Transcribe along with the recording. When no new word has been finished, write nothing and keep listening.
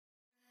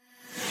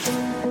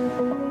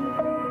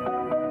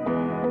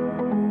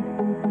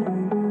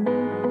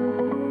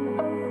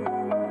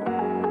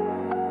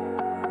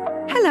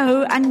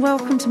Hello and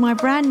welcome to my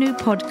brand new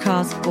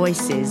podcast,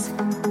 Voices,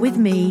 with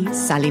me,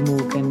 Sally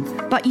Morgan.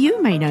 But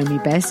you may know me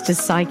best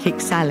as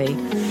Psychic Sally.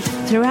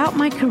 Throughout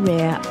my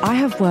career, I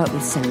have worked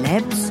with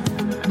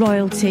celebs,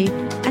 royalty,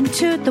 and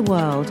toured the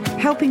world,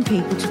 helping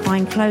people to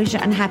find closure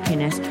and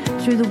happiness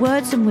through the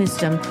words and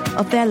wisdom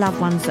of their loved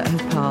ones that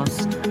have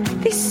passed.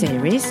 This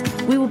series,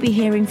 we will be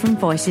hearing from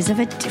voices of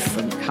a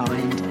different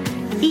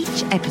kind.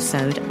 Each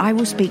episode, I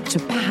will speak to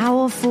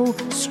powerful,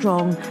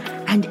 strong,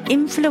 and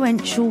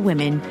influential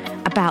women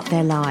about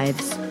their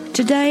lives.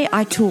 Today,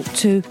 I talk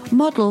to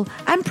model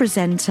and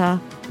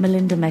presenter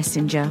Melinda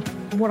Messenger.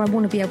 What I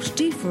want to be able to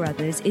do for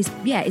others is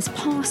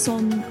pass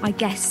on, I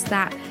guess,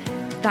 that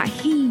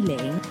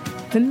healing.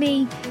 For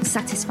me,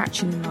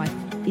 satisfaction in life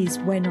is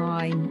when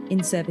I'm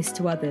in service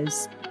to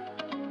others.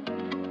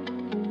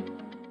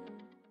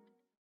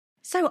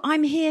 So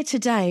I'm here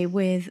today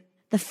with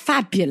the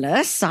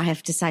fabulous, I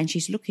have to say, and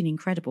she's looking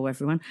incredible,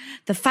 everyone,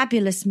 the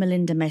fabulous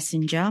Melinda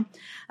Messenger.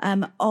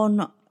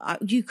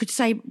 You could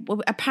say,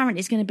 well, apparently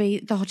it's going to be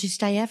the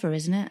hottest day ever,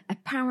 isn't it?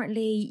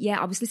 Apparently, yeah,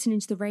 I was listening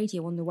to the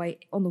radio on the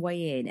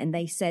way in, and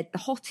they said the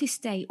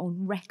hottest day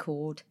on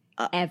record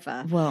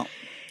ever. Well,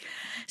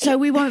 so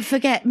we won't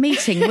forget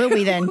meeting, will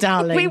we then,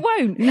 darling? We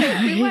won't.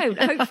 We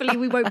won't. Hopefully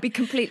we won't be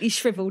completely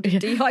shriveled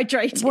and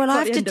dehydrated. Well,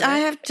 I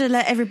have to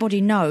let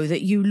everybody know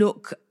that you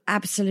look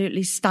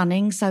absolutely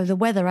stunning. So the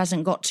weather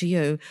hasn't got to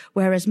you.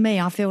 Whereas me,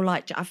 I feel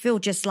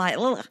just like,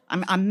 ugh,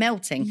 I'm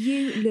melting.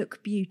 You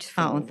look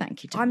beautiful. Oh,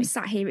 thank you, darling. I'm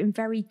sat here in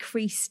very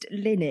creased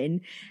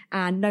linen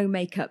and no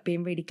makeup,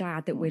 being really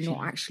glad that we're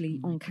not actually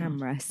on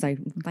camera. So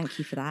thank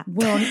you for that.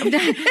 Well,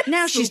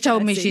 now she's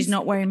told me she's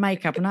not wearing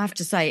makeup, and I have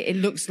to say it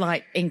looks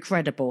like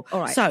incredible.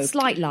 All right, so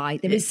slight lie.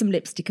 There is some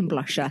lipstick and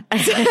blusher.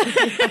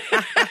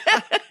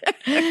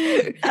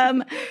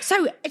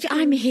 So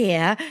I'm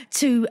here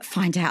to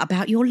find out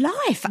about your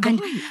life. Right.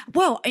 And,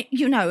 well,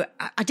 you know,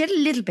 I did a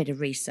little bit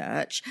of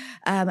research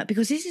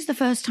because this is the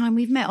first time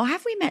we've met. Or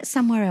have we met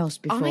somewhere else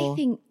before? I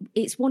think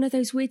it's one of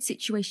those weird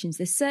situations.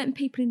 There's certain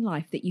people in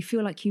life that you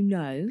feel like you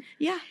know.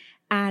 Yeah.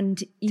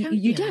 And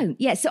you don't.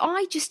 Yeah. So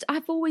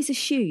I've always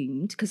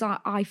assumed, because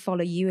I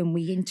follow you and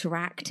we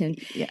interact and,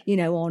 you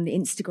know, on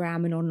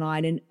Instagram and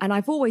online. And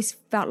I've always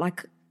felt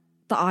like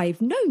that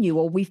I've known you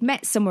or we've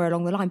met somewhere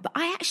along the line, but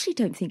I actually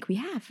don't think we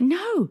have.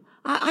 No,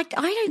 I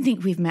don't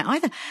think we've met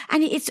either.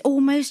 And it's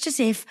almost as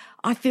if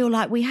I feel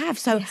like we have.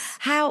 So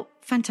How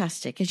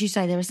fantastic. As you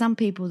say, there are some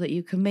people that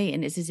you can meet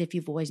and it's as if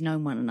you've always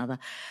known one another.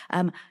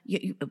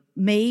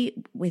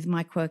 Me, with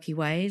my quirky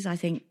ways, I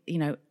think, you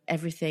know,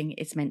 everything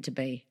it's meant to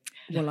be.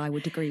 Well, I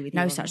would agree with you.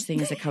 No such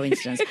thing as a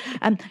coincidence.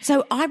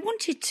 So I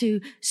wanted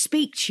to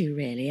speak to you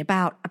really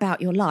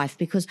about your life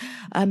because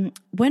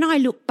when I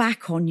look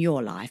back on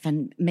your life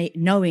and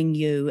knowing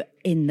you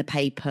in the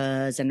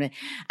papers and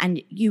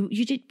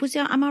you did,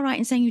 am I right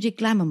in saying you did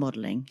glamour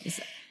modelling?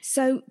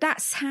 So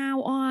that's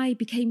how I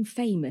became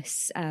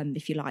famous,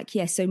 if you like.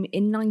 Yeah. So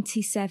in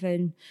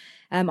 97,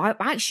 I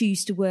actually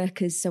used to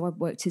work I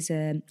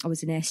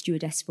was an air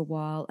stewardess for a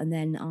while, and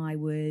then I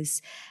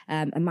was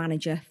a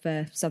manager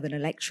for Southern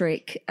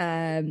Electric,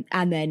 and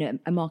then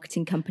a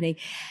marketing company.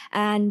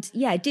 And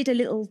yeah, I did a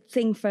little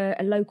thing for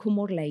a local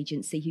model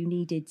agency who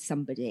needed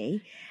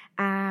somebody,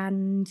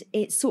 and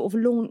it sort of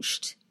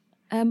launched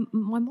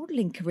my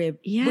modelling career,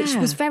 which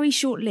was very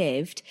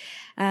short-lived.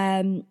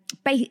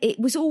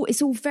 It's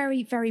all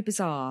very, very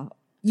bizarre.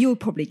 You'll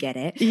probably get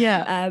it.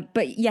 Yeah.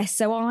 But yes,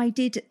 so I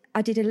did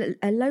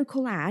a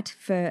local ad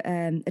for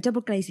a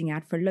double glazing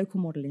ad for a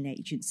local modelling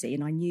agency,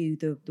 and I knew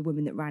the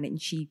woman that ran it,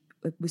 and she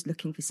was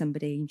looking for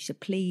somebody, and she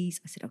said,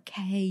 please. I said,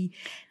 okay.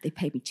 They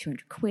paid me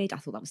 £200. I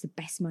thought that was the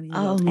best money in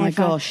the world my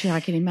ever. gosh, yeah, I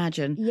can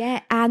imagine.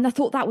 Yeah, and I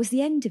thought that was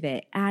the end of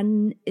it,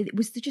 and it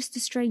was just the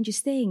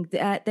strangest thing.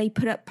 They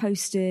put up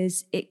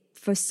posters.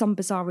 For some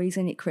bizarre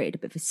reason, it created a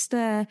bit of a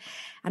stir.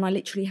 And I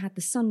literally had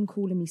the Sun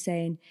calling me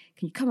saying,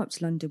 can you come up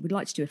to London? We'd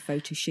like to do a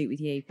photo shoot with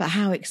you. But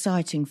how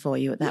exciting for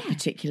you at that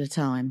particular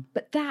time.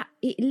 But that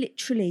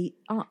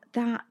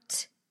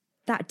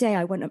day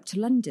I went up to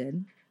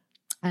London,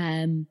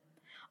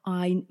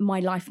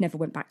 my life never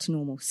went back to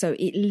normal. So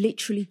it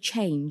literally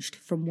changed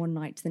from one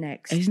night to the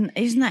next. Isn't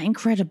that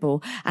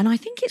incredible? And I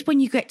think it's when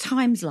you get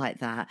times like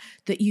that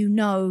you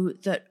know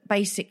that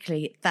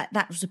basically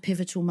that was a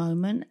pivotal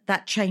moment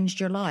that changed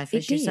your life,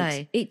 as you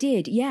say. It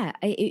did, yeah.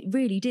 It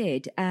really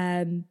did.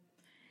 It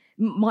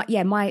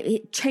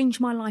changed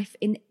my life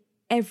in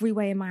every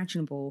way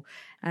imaginable.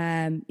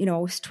 I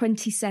was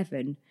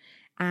 27.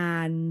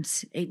 And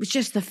it was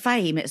just the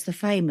fame. It's the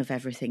fame of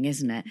everything,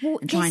 isn't it? Well,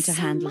 and trying to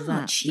handle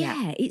that.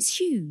 Yeah, it's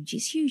huge.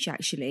 It's huge,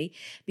 actually,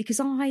 because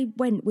I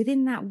went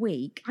within that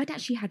week. I'd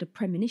actually had a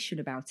premonition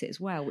about it as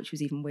well, which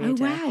was even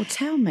weirder. Oh, wow.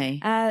 Tell me.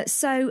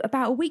 So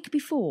about a week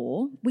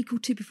or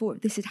two before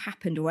this had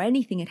happened or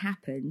anything had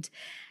happened,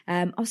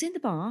 I was in the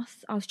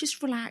bath. I was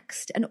just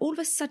relaxed. And all of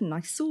a sudden,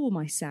 I saw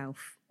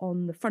myself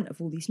on the front of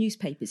all these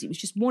newspapers. It was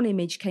just one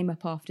image came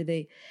up after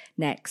the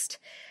next.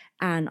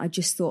 And I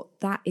just thought,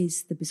 that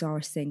is the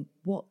bizarrest thing.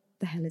 What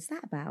the hell is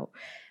that about?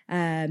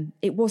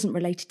 It wasn't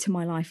related to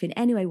my life in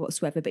any way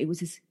whatsoever, but it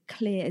was as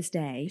clear as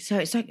day. So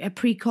it's like a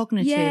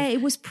precognitive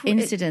it was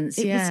incidents.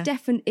 It was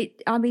definitely.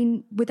 I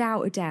mean,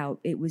 without a doubt,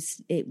 it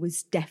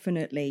was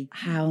definitely.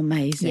 How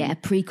amazing! Yeah, a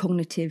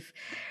precognitive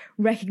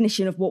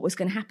recognition of what was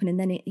going to happen, and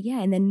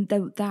then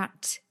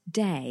that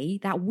day,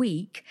 that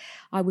week,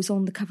 I was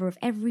on the cover of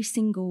every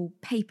single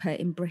paper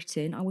in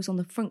Britain. I was on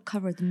the front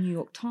cover of the New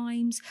York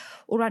Times,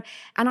 and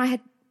I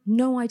had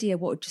no idea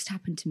what had just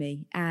happened to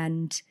me,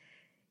 and.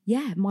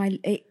 Yeah,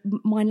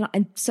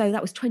 and so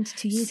that was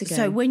 22 years ago.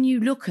 So when you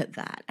look at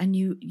that and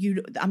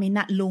I mean,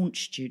 that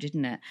launched you,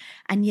 didn't it?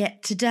 And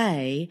yet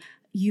today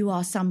you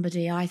are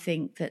somebody, I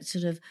think, that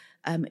sort of,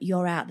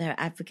 you're out there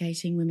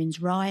advocating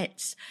women's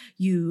rights.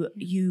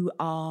 You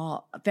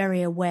are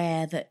very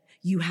aware that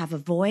you have a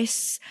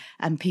voice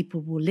and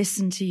people will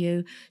listen to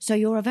you. So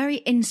you're a very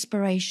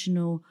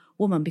inspirational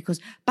woman, because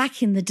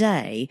back in the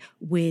day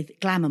with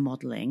glamour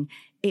modelling,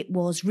 it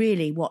was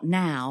really what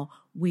now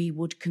we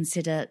would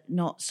consider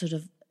not sort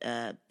of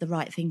the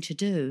right thing to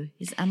do.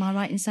 Am I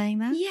right in saying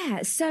that?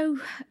 Yeah. So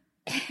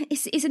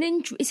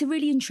it's a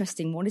really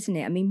interesting one, isn't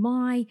it? I mean,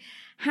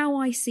 how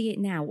I see it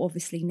now.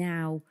 Obviously,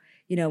 now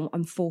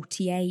I'm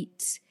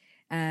 48.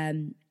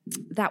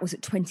 That was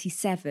at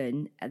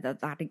 27.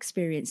 That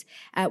experience.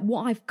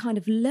 What I've kind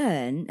of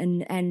learned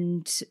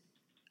and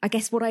I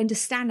guess what I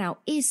understand now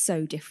is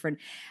so different.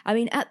 I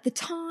mean, at the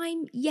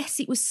time,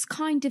 yes, it was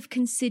kind of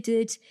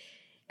considered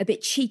a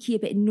bit cheeky, a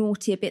bit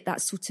naughty, a bit that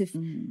sort of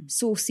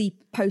saucy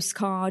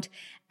postcard.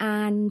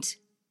 And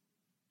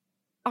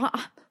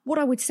what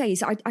I would say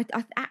is I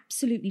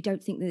absolutely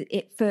don't think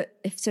that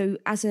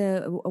as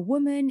a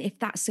woman, if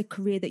that's a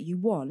career that you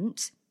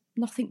want,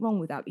 nothing wrong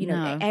with that.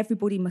 No.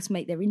 Everybody must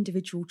make their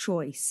individual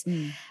choice.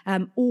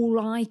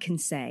 All I can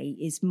say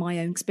is my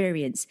own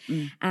experience.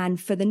 And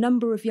for the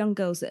number of young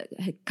girls that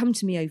had come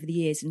to me over the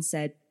years and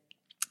said,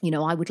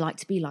 I would like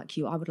to be like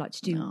you. I would like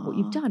to do what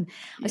you've done.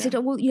 I said,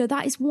 well,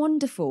 that is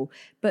wonderful.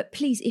 But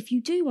please, if you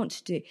do want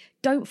to do,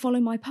 don't follow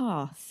my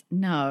path.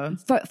 No.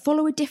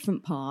 Follow a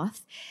different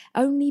path,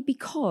 only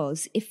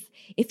because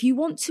if you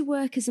want to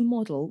work as a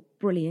model,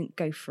 brilliant,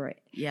 go for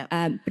it. Yeah.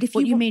 But if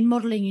you mean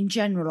modelling in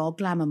general or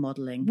glamour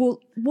modelling?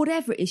 Well,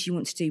 whatever it is you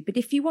want to do. But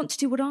if you want to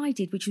do what I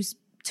did, which was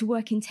to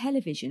work in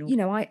television,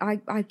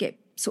 I get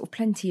sort of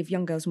plenty of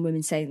young girls and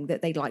women saying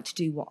that they'd like to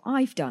do what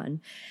I've done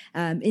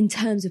in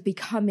terms of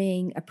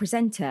becoming a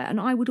presenter.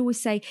 And I would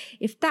always say,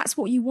 if that's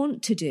what you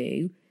want to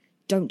do,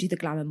 don't do the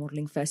glamour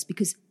modelling first,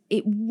 because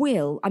it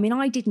will. I mean,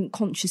 I didn't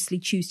consciously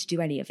choose to do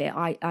any of it.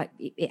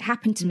 It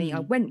happened to me. I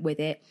went with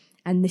it,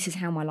 and this is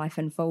how my life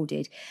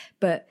unfolded.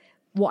 But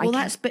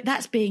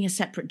that's being a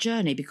separate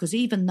journey, because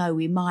even though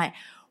we might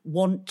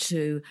want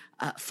to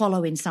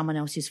follow in someone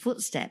else's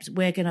footsteps,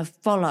 we're going to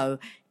follow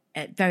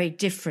very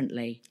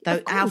differently.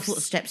 Though our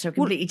footsteps are a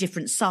completely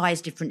different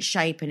size, different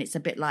shape, and it's a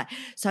bit like.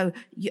 So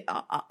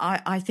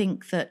I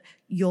think that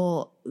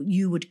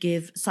you would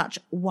give such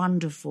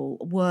wonderful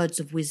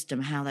words of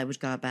wisdom how they would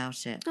go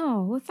about it.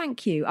 Oh, well,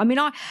 thank you. I mean,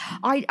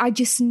 I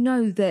just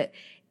know that.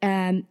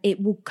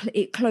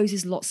 It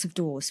closes lots of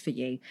doors for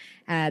you.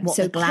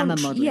 The glamour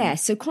modelling? Yeah,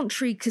 so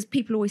contrary, because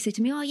people always say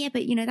to me, oh yeah,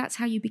 but that's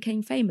how you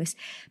became famous.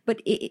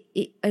 But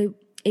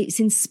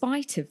it's in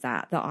spite of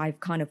that I've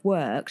kind of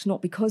worked,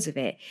 not because of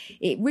it.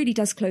 It really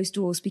does close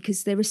doors,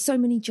 because there are so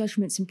many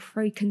judgments and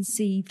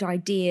preconceived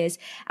ideas.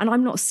 And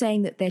I'm not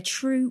saying that they're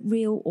true,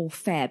 real or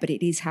fair, but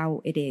it is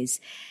how it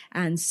is.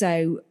 And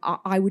so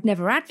I would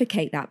never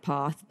advocate that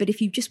path. But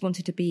if you just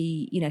wanted to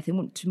be, if they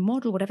want to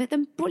model, whatever,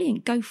 then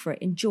brilliant, go for it,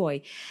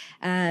 enjoy.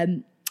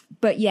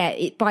 But yeah,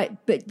 but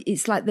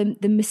it's like the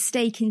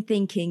mistake in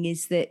thinking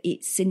is that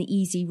it's an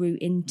easy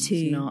route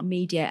into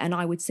media. And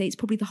I would say it's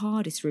probably the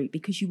hardest route,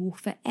 because you will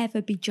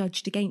forever be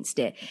judged against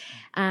it.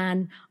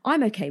 And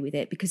I'm okay with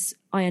it because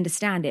I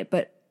understand it.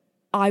 But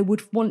I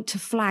would want to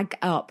flag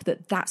up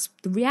that that's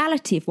the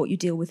reality of what you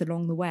deal with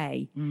along the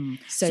way.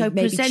 So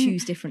maybe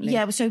choose differently.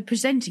 Yeah, so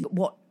presenting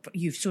what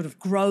you've sort of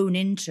grown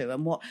into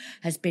and what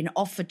has been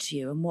offered to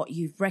you and what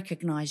you've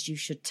recognised you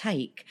should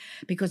take.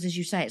 Because as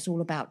you say, it's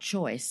all about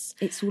choice.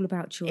 It's all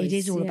about choice. It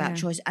is all about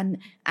choice. And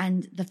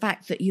the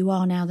fact that you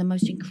are now the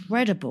most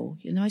incredible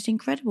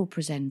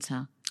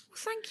presenter.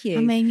 Thank you.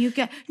 I mean,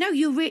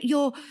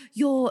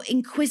 you're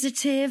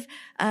inquisitive.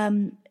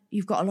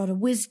 You've got a lot of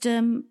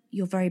wisdom.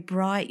 You're very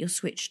bright. You're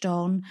switched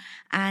on.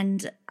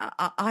 And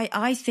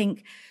I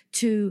think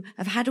to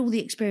have had all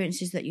the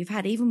experiences that you've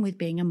had, even with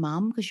being a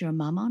mum, because you're a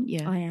mum, aren't you?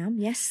 I am,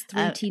 yes.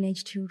 3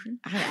 teenage children.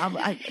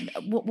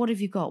 What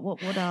have you got?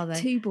 What are they?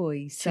 2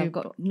 boys. So I've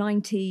got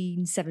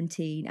 19,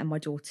 17, and my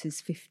daughter's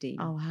 15.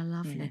 Oh, how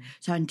lovely. Yeah.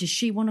 So, and does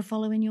she want to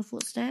follow in your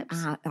footsteps?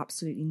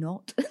 Absolutely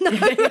not.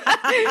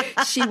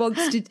 She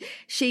wants to.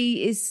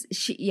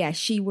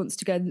 She wants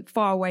to go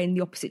far away in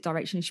the opposite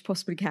direction as she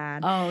possibly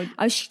can.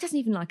 Oh, she doesn't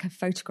even like her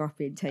photograph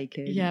being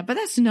taken. Yeah, but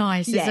that's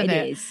nice, isn't it?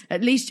 It is.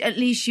 At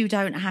least you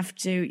don't have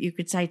to. You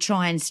could say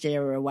try and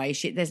steer her away.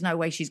 There's no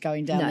way she's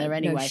going down there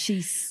anyway. No,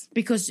 she's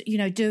because,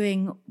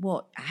 doing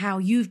how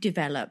you've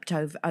developed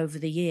over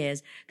the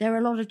years, there are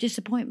a lot of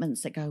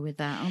disappointments that go with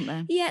that, aren't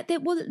there? Yeah,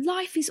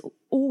 life is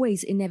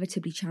always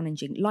inevitably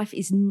challenging. Life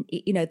is,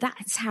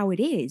 that's how it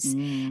is.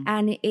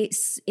 And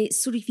it's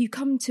sort of, you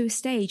come to a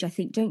stage, I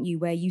think, don't you,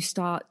 where you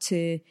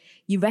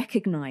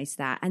recognize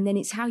that. And then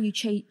it's how you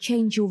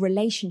change your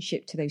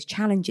relationship to those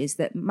challenges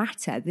that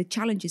matter. The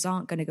challenges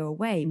aren't going to go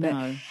away,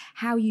 but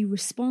how you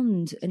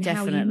respond and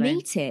how you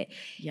meet it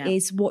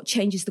is what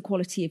changes the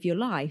quality of your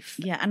life.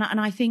 Yeah, and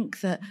I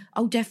think that,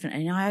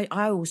 definitely. And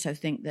I also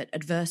think that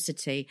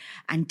adversity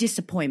and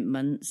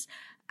disappointments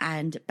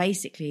and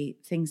basically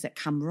things that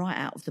come right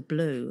out of the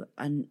blue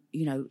and,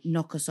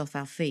 knock us off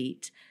our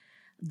feet,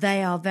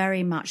 they are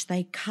very much,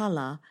 they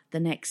colour the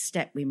next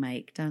step we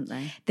make, don't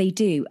they? They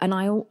do. And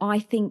I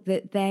think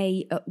that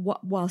they,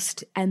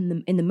 whilst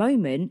in the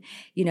moment,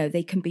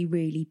 they can be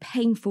really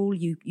painful.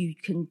 You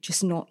can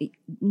just not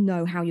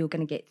know how you're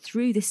going to get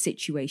through this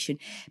situation.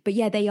 But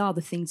yeah, they are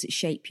the things that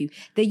shape you.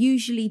 They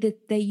usually,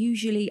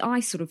 I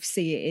sort of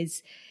see it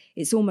as,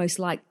 it's almost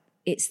like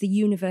it's the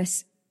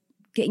universe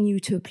getting you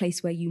to a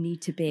place where you need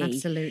to be.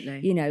 Absolutely.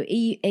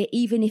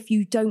 Even if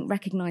you don't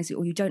recognize it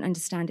or you don't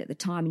understand it at the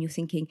time and you're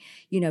thinking,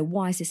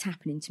 why is this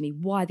happening to me?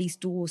 Why are these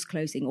doors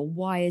closing? Or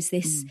why is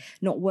this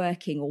not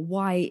working? Or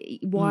why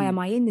am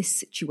I in this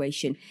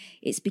situation?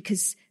 It's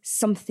because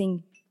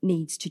something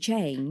needs to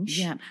change.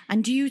 Yeah.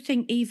 And do you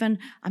think even,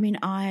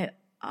 I've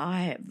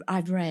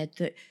read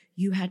that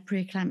you had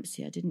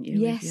preeclampsia, didn't you?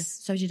 Yes.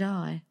 So did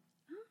I.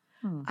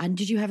 Oh. And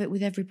did you have it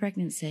with every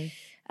pregnancy?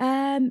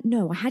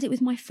 No, I had it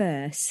with my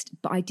first,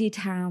 but I did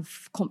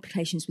have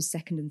complications with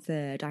second and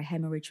third. I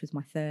hemorrhaged with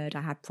my third.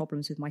 I had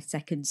problems with my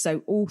second.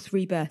 So all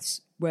 3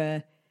 births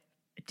were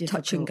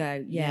difficult. Touch and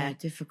go. Yeah,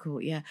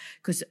 difficult. Yeah,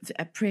 because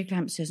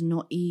preeclampsia is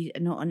not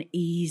an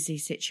easy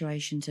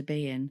situation to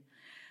be in.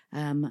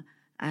 And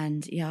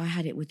I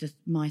had it with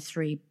my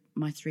three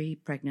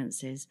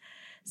pregnancies.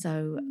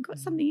 So we've got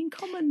something in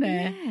common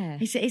there. Yeah.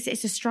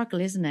 It's a struggle,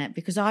 isn't it?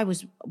 Because I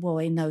was,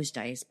 in those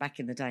days, back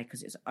in the day,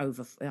 because it's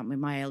over,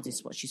 my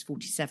eldest, she's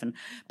 47,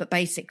 but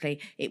basically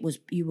I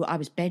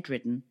was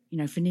bedridden,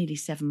 for nearly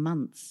 7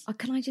 months.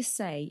 Can I just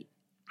say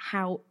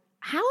how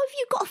have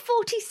you got a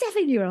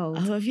 47-year-old?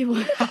 Oh, have you?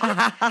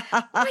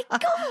 My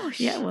gosh.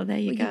 Yeah, well, there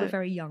you go. You were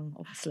very young,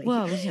 obviously.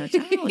 Well, I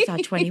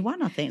was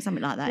 21, I think,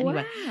 something like that.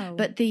 Anyway, wow.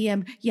 But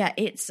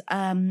it's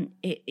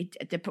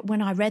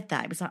when I read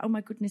that, it was like, oh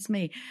my goodness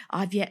me,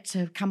 I've yet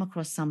to come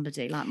across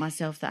somebody like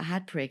myself that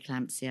had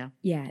preeclampsia.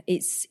 Yeah,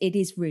 it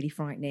is really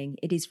frightening.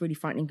 It is really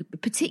frightening,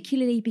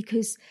 particularly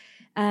because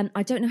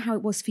I don't know how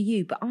it was for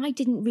you, but I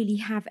didn't really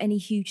have any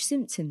huge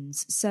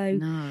symptoms. So,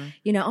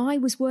 I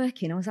was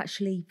working. I was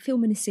actually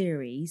filming a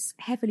series,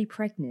 heavily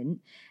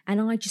pregnant, and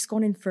I'd just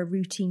gone in for a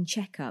routine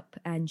checkup,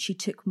 and she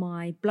took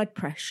my blood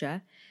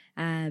pressure,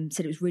 said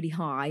it was really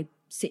high.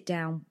 Sit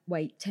down,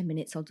 wait 10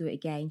 minutes, I'll do it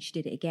again. She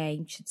did it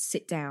again. She'd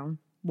sit down,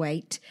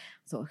 wait.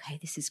 I thought, okay,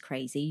 this is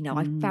crazy.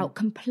 I felt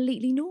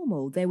completely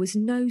normal. There was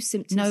no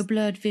symptoms. No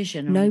blurred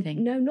vision or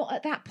anything? No, not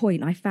at that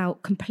point. I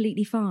felt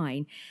completely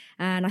fine.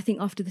 And I think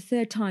after the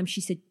 3rd time,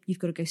 she said, you've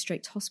got to go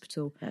straight to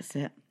hospital. That's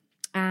it.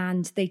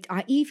 And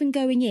I even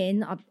going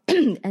in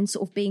and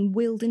sort of being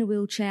wheeled in a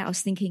wheelchair, I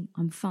was thinking,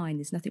 I'm fine.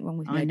 There's nothing wrong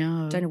with me. I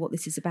know. Don't know what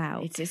this is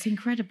about. It's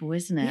incredible,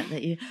 isn't it?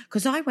 That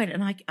because I went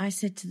and I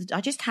said I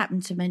just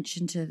happened to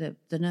mention to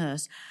the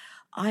nurse,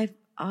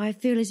 I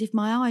feel as if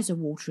my eyes are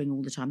watering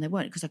all the time. They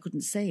weren't because I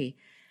couldn't see.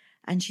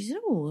 And she said,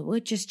 oh, we'll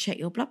just check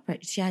your blood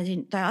pressure. I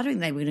don't think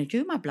they were going to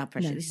do my blood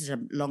pressure. No. This is a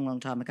long, long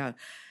time ago.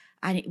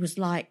 And it was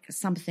like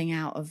something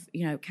out of,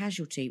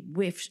 Casualty,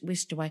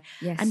 whisked away.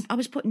 Yes. And I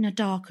was put in a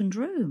darkened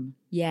room.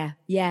 Yeah.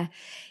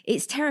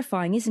 It's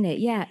terrifying, isn't it?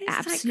 Yeah,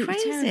 it's absolutely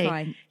like crazy.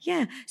 Terrifying.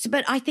 Yeah.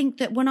 But I think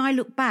that when I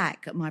look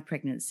back at my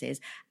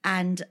pregnancies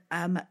and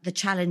the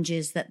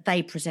challenges that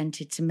they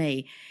presented to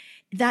me,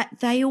 that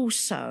they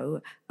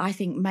also, I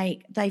think,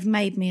 they've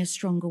made me a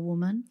stronger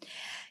woman.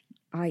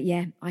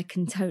 I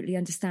can totally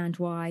understand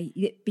why.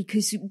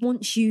 Because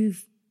once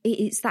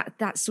it's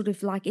that sort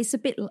of like, it's a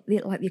bit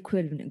like the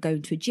equivalent of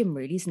going to a gym,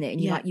 really, isn't it?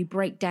 And you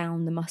break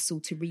down the muscle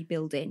to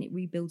rebuild it, and it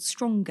rebuilds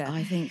stronger.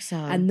 I think so.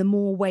 And the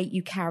more weight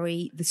you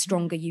carry, the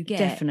stronger you get.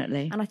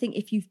 Definitely. And I think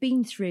if you've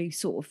been through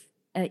sort of,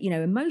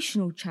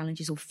 emotional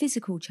challenges or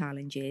physical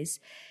challenges,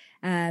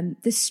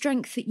 the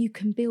strength that you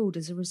can build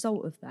as a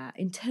result of that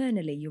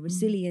internally, your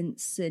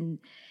resilience and...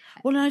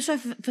 Well, and also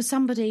for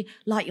somebody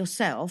like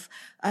yourself,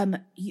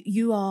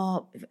 you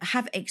are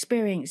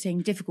experiencing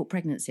difficult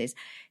pregnancies.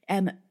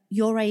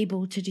 You're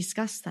able to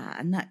discuss that,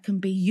 and that can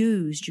be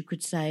used, you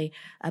could say,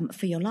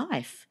 for your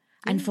life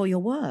and for your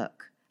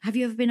work. Have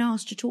you ever been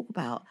asked to talk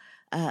about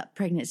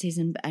pregnancies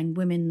and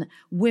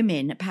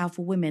women,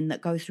 powerful women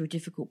that go through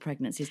difficult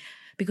pregnancies,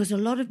 because a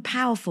lot of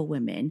powerful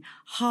women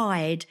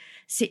hide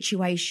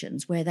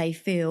situations where they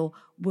feel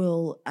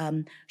will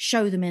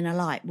show them in a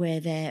light where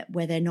they're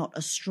not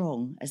as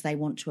strong as they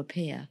want to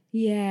appear.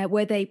 Yeah,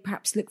 where they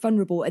perhaps look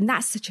vulnerable. And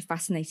that's such a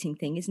fascinating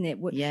thing, isn't it?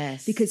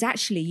 Yes. Because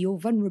actually your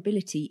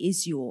vulnerability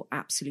is your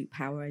absolute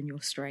power and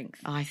your strength.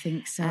 I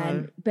think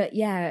so. But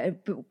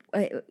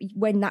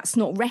when that's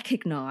not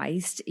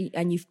recognised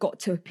and you've got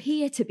to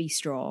appear to be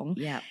strong,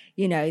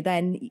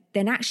 then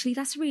actually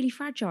that's really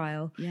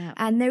fragile. Yeah.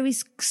 And there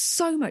is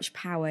so much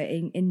power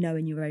in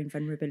knowing your own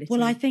vulnerability.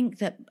 Well, I think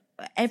that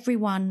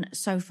everyone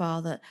so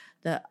far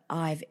that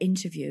I've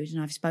interviewed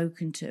and I've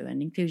spoken to,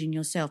 and including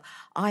yourself,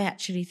 I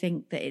actually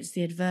think that it's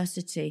the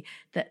adversity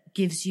that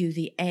gives you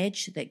the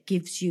edge, that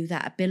gives you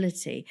that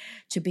ability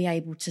to be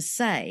able to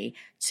say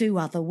to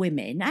other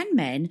women and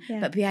men,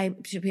 but be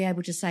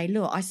able to say,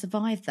 look, I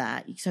survived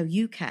that, so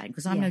you can,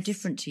 because I'm no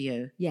different to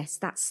you. Yes,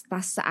 that's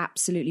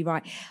absolutely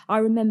right. I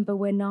remember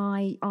when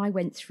I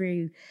went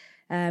through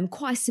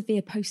quite a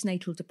severe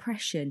postnatal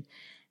depression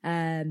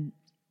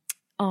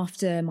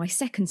after my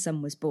second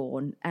son was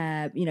born.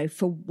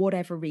 For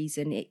whatever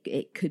reason,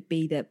 it could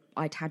be that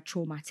I'd had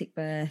traumatic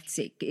births.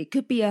 It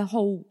could be a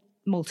whole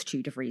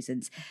multitude of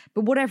reasons.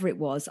 But whatever it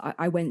was,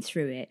 I went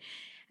through it.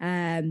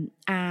 And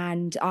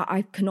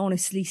I can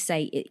honestly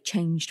say it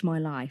changed my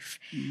life.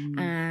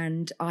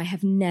 And I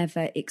have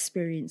never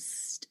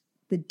experienced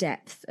the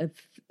depth of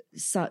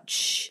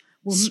such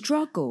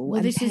struggle. Well,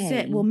 and this pain. is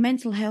it. Well,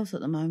 mental health at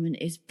the moment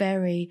is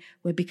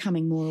we're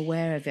becoming more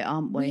aware of it,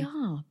 aren't we?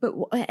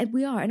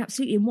 We are, and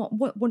absolutely. And what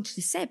I wanted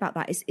to say about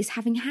that is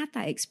having had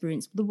that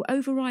experience, the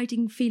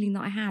overriding feeling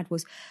that I had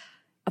was,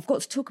 I've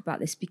got to talk about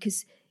this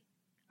because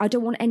I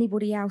don't want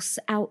anybody else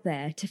out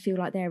there to feel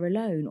like they're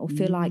alone or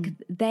feel like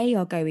they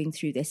are going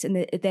through this and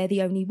they're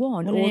the only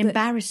one. Well,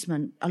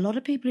 embarrassment. A lot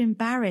of people are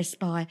embarrassed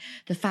by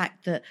the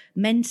fact that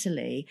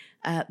mentally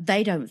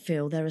they don't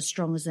feel they're as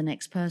strong as the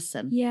next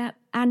person. Yeah,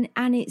 and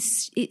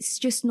it's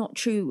just not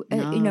true.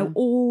 No.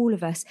 All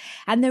of us.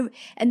 And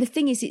the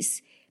thing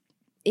is,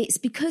 it's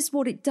because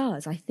what it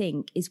does, I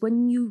think, is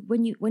when you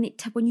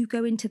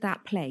go into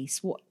that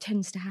place, what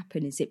tends to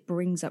happen is it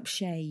brings up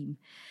shame.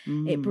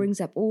 It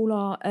brings up all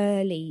our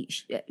early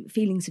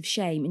feelings of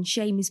shame, and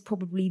shame is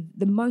probably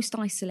the most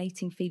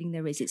isolating feeling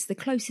there is. It's the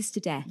closest to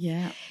death.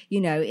 Yeah,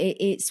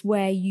 it's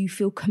where you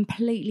feel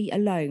completely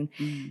alone.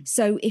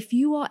 So if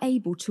you are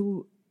able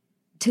to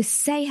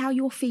say how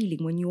you're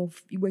feeling when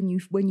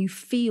you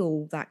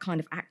feel that kind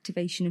of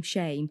activation of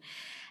shame,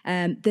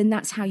 then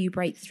that's how you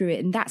break through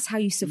it, and that's how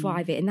you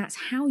survive it, and that's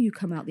how you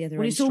come out the other end.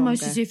 Well, it's stronger.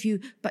 almost as if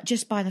but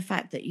just by the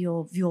fact that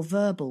you're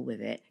verbal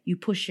with it, you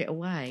push it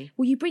away.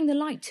 Well, you bring the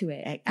light to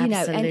it,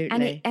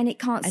 absolutely, and it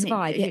can't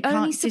survive. It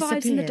only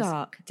survives in the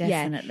dark.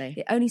 Definitely,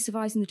 it only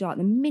survives in the dark.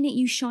 The minute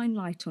you shine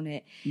light on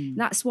it,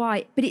 that's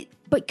why.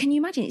 But can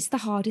you imagine? It's the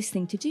hardest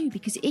thing to do,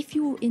 because if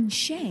you're in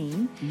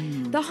shame,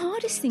 the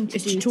hardest thing to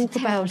do is to talk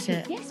about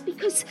it. Yes,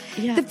 because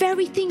the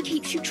very thing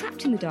keeps you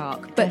trapped in the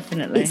dark. But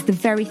definitely, it's the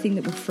very thing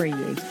that will free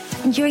you.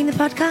 Enjoying the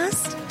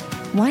podcast?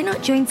 Why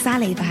not join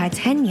Sally for her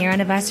 10-year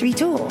anniversary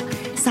tour,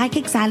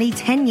 Psychic Sally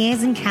 10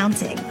 Years and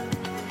Counting?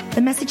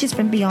 The messages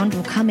from beyond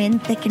will come in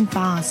thick and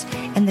fast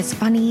in this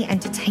funny,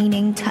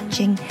 entertaining,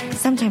 touching,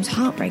 sometimes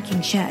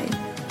heartbreaking show.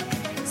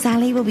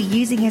 Sally will be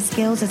using her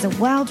skills as a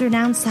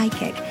world-renowned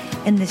psychic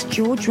in this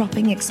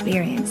jaw-dropping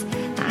experience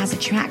that has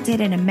attracted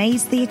and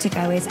amazed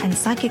theatregoers and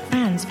psychic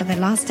fans for the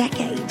last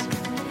decade.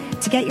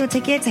 To get your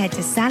tickets, head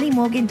to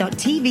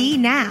sallymorgan.tv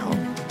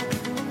now.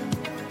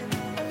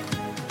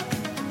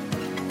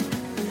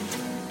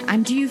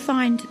 And do you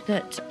find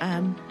that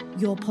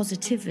your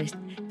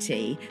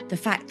positivity, the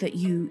fact that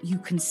you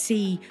can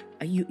see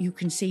you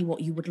can see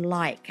what you would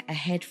like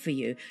ahead for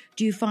you,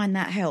 do you find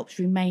that helps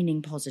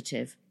remaining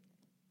positive?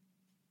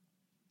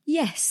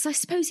 Yes, I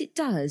suppose it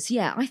does.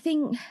 Yeah, I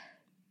think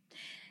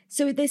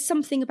so. There's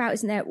something about,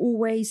 isn't there,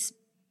 always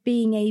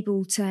being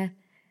able to,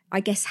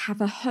 I guess,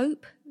 have a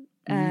hope.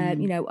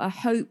 A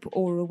hope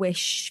or a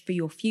wish for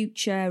your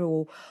future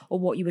or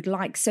what you would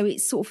like. So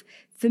it's sort of,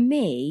 for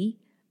me,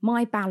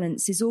 my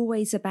balance is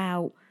always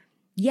about,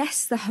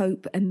 yes, the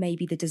hope and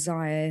maybe the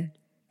desire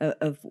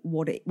of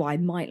what I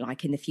might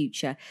like in the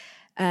future,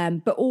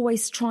 but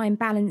always try and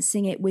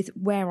balancing it with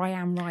where I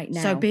am right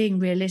now. So being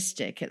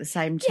realistic at the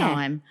same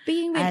time,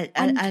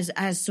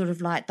 as sort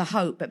of like the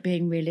hope, but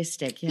being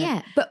realistic.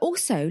 Yeah, but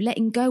also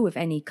letting go of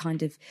any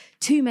kind of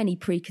too many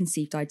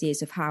preconceived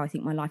ideas of how I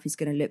think my life is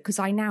going to look, because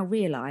I now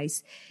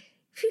realise,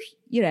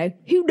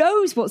 who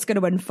knows what's going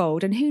to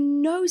unfold and who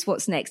knows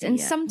what's next. And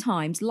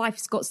sometimes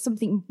life's got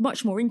something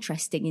much more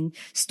interesting in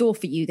store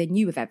for you than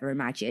you have ever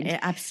imagined. Yeah,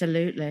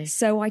 absolutely.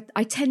 So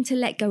I tend to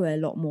let go a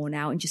lot more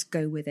now and just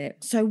go with it.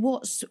 So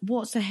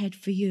what's ahead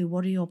for you?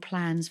 What are your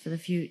plans for the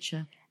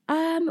future?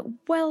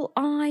 Well,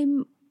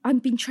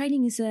 I've been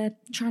training as a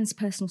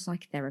transpersonal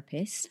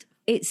psychotherapist.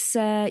 It's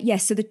so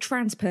the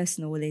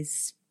transpersonal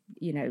is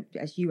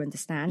as you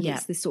understand, Yeah.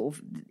 it's the sort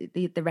of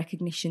the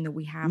recognition that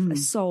we have a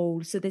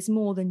soul. So there's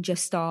more than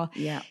just our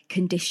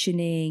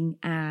conditioning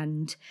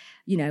and,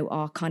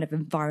 our kind of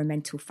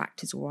environmental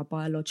factors or our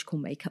biological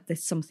makeup.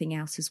 There's something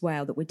else as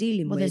well that we're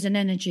dealing with. Well, there's an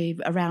energy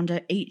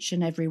around each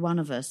and every one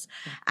of us.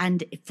 Yeah.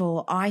 And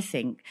I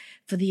think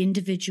for the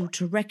individual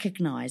to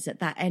recognise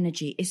that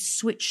energy is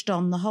switched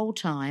on the whole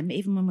time,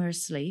 even when we're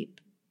asleep,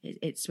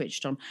 it's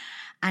switched on.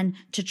 And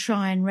to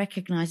try and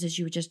recognise, as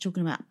you were just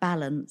talking about,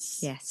 balance.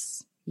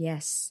 Yes.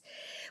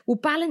 Well,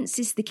 balance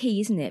is the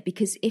key, isn't it?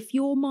 Because if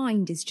your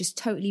mind is just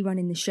totally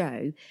running the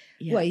show,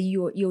 well,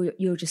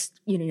 you're just,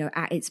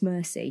 at its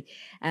mercy.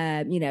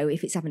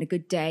 If it's having a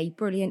good day,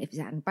 brilliant. If it's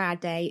having a bad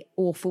day,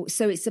 awful.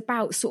 So it's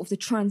about sort of the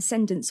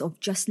transcendence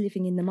of just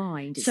living in the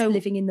mind. It's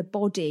living in the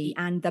body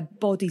and the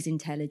body's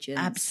intelligence.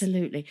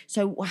 Absolutely.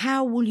 So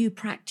how will you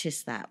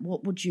practice that?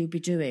 What would you be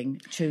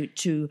doing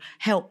to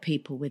help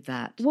people with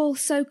that? Well,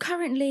 so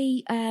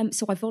currently,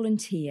 so I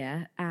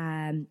volunteer,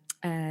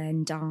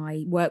 and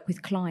I work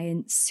with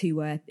clients who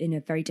are in a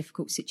very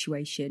difficult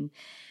situation,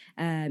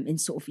 in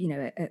sort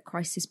of, at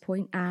crisis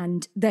point.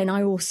 And then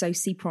I also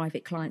see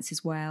private clients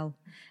as well,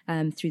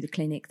 through the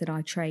clinic that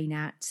I train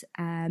at.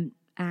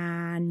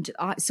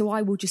 So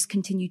I will just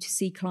continue to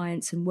see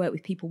clients and work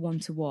with people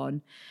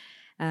one-to-one.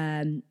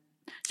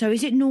 So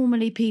is it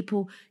normally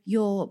people,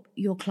 your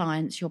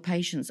clients, your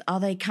patients, are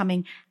they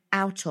coming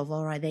out of,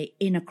 or are they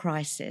in a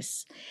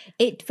crisis?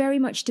 It very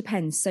much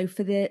depends. So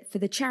for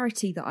the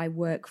charity that I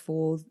work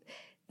for,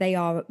 they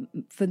are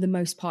for the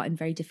most part in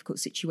very difficult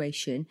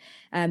situation.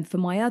 For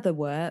my other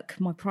work,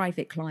 my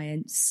private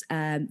clients,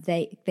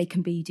 they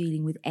can be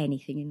dealing with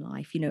anything in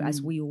life,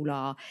 as we all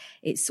are.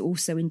 It's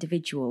also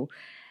individual.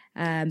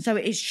 So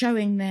it's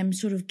showing them,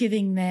 sort of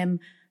giving them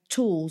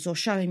tools, or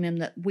showing them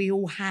that we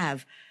all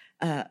have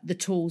the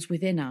tools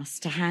within us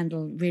to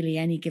handle really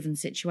any given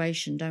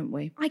situation, don't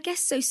we? I guess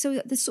so.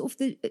 So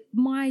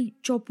my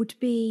job would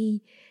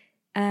be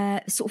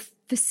sort of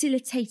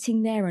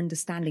facilitating their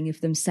understanding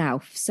of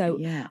themselves. So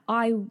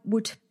I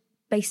would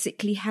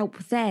basically help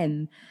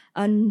them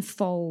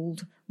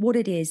unfold what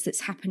it is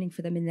that's happening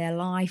for them in their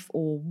life,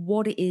 or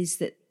what it is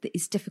that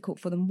is difficult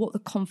for them, what the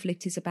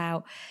conflict is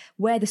about,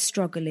 where the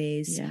struggle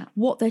is,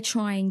 what they're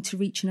trying to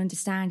reach and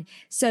understand.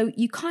 So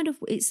you kind of,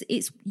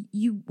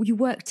 you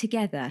work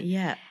together.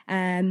 Yeah.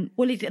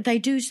 Well, they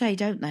do say,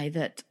 don't they,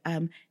 that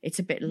it's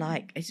a bit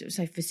like,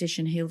 say,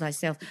 physician heal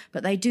thyself,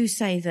 but they do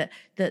say that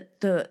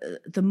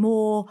the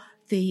more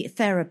the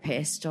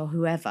therapist or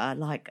whoever,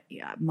 like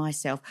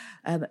myself,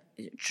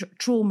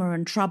 trauma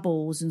and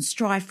troubles and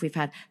strife we've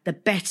had, the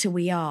better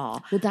we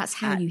are. Well, that's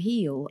how you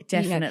heal.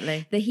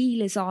 Definitely. The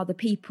healers are the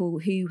people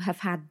who have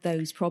had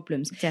those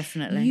problems.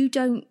 Definitely.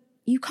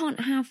 You can't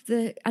have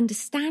the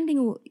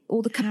understanding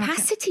or the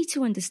capacity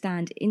to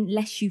understand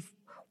unless you've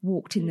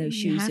walked in those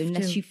shoes,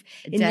 unless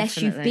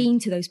you've been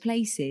to those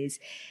places.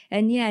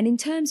 And in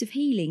terms of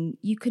healing,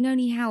 you can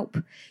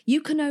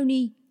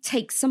only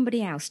take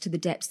somebody else to the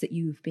depths that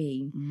you've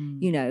been,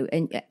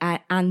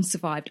 and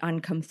survived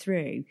and come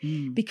through,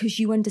 because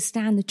you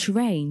understand the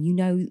terrain, you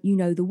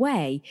know the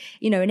way,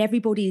 and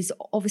everybody is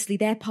obviously,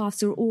 their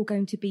paths are all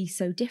going to be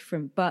so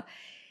different, but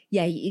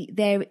but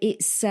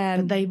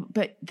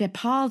their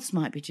paths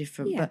might be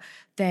different, but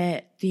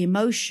the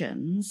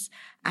emotions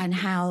and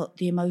how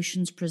the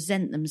emotions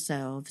present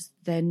themselves,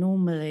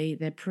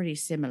 they're pretty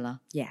similar.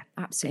 Yeah,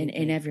 absolutely.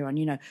 In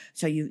everyone,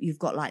 So you've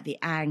got like the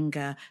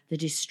anger, the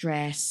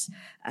distress,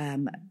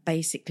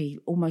 basically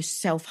almost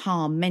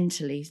self-harm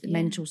mentally,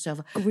 mental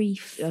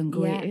grief. And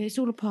grief. Yeah. It's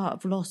all a part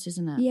of loss,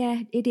 isn't it?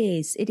 Yeah, it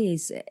is. It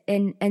is.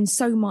 And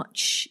so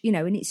much,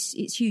 and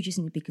it's huge,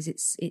 isn't it? Because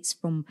it's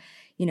from,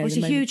 it's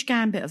a huge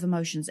gambit of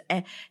emotions.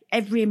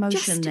 Every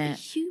emotion there.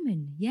 Just to be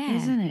human,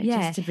 isn't it?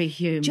 Yeah. Just to be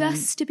human.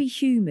 Just to be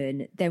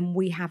human, then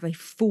we have a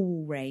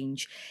full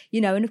range,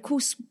 and of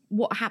course,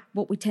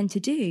 what we tend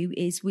to do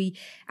is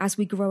as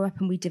we grow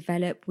up and we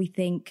develop, we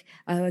think,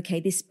 oh,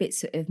 okay, this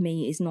bit of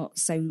me is not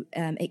so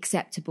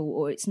acceptable,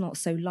 or it's not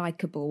so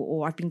likable,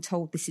 or I've been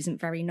told this isn't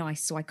very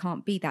nice, so I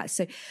can't be that.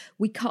 So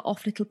we cut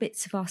off little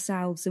bits of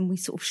ourselves and we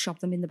sort of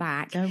shove them in the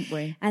back, don't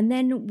we? And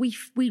then we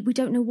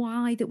don't know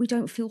why that we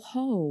don't feel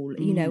whole,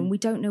 and we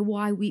don't know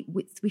why we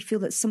feel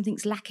that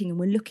something's lacking, and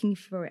we're looking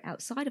for it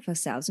outside of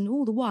ourselves, and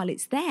all the while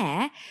it's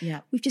there. Yeah,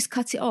 we've just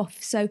cut it off.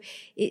 So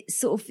it's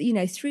sort of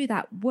through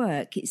that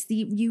work, it's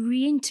you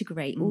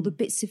reintegrate all the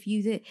bits of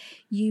you that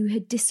you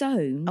had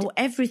disowned. Oh,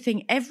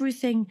 everything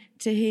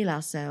to heal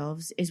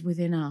ourselves is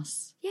within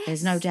us. Yes.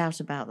 There's no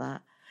doubt about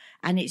that.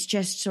 And it's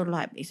just sort of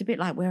like, it's a bit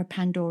like we're a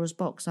Pandora's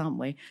box, aren't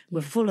we?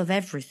 We're full of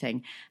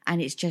everything.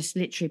 And it's just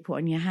literally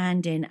putting your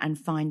hand in and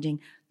finding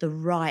the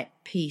right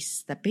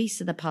piece, the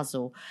piece of the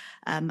puzzle.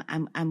 And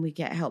we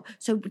get help.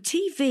 So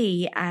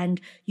TV,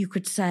 and you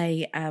could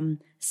say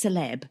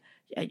celeb.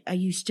 Are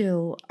you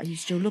still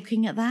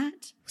looking at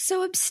that?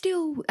 So I'm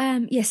still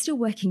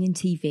working in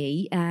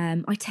TV.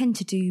 I tend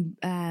to do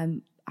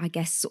I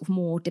guess sort of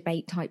more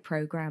debate type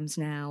programs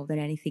now than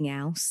anything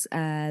else.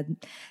 The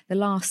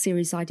last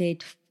series I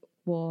did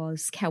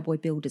was Cowboy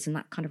Builders, and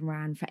that kind of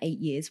ran for 8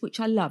 years, which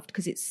I loved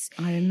because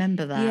I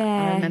remember that.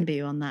 I remember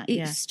you on that.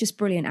 It's just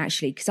brilliant,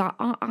 actually, because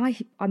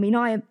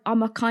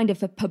I'm a kind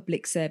of a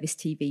public service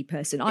TV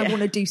person. I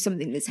want to do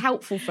something that's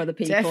helpful for the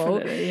people.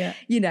 Definitely, yeah.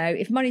 You know,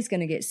 if money's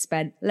going to get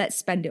spent, let's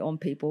spend it on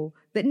people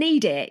that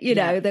need it. You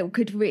know, that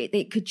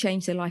could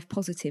change their life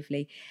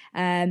positively.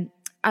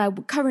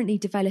 Currently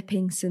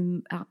developing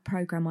some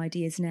program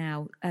ideas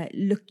now,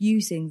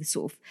 using the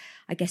sort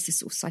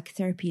of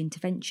psychotherapy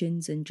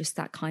interventions and just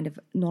that kind of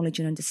knowledge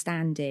and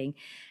understanding,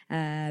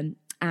 and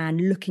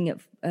looking at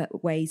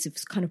ways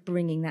of kind of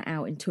bringing that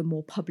out into a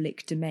more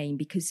public domain,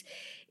 because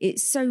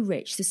it's so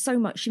rich. There's so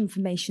much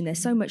information,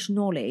 there's so much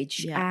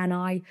knowledge, and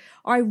I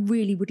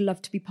really would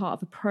love to be part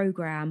of a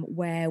program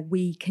where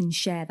we can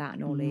share that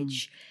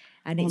knowledge.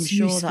 And it's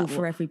useful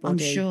for everybody.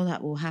 I'm sure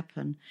that will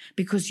happen,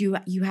 because you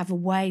have a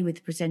way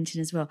with presenting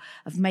as well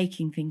of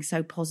making things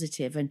so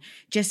positive, and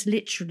just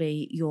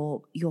literally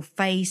your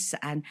face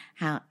and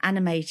how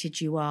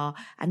animated you are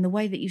and the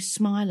way that you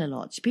smile a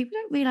lot. People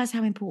don't realise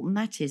how important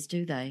that is,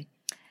 do they?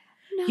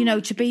 No. You know,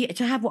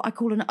 to have what I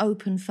call an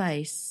open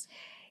face.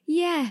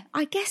 Yeah,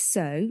 I guess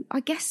so.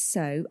 I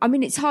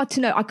mean, it's hard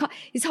to know.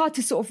 It's hard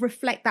to sort of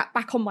reflect that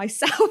back on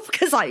myself,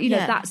 because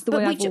that's the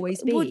way I've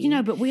always been. Well,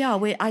 but we are.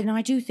 And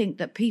I do think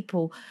that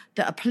people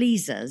that are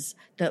pleasers,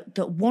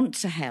 that want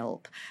to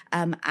help,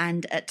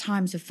 and at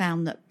times have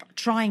found that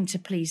trying to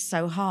please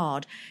so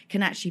hard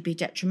can actually be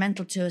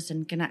detrimental to us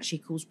and can actually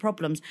cause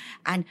problems.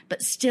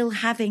 But still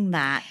having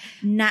that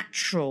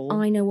natural,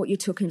 I know what you're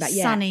talking about.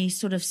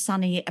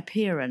 Sunny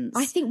appearance.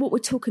 I think what we're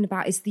talking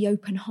about is the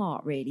open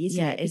heart, really,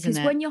 isn't it? Because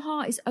when your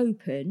heart is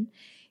open,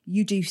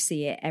 you do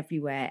see it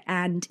everywhere.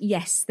 And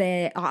yes,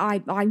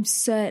 I'm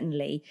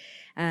certainly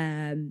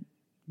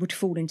would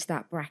fall into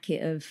that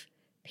bracket of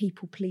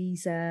people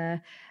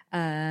pleaser,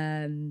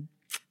 no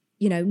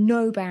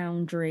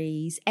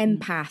boundaries,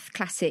 empath,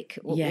 classic,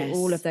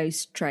 all of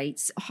those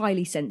traits,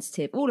 highly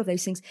sensitive, all of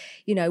those things,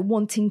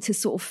 wanting to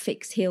sort of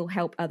heal,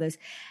 help others.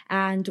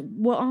 And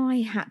what I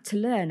had to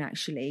learn,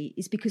 actually,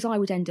 is because I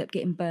would end up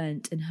getting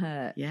burnt and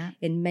hurt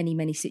in many,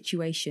 many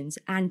situations.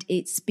 And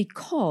it's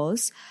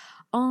because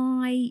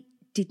I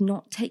did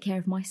not take care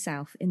of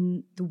myself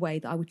in the way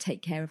that I would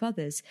take care of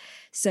others.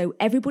 So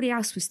everybody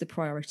else was the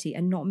priority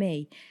and not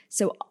me.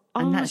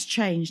 And that's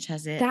changed,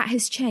 has it? That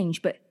has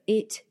changed, but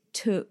it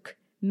took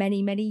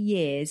many, many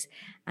years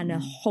and a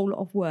whole lot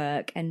of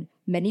work and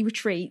many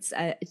retreats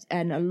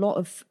and a lot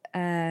of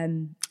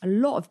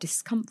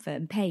discomfort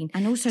and pain.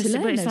 And also, it's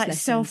like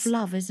lessons.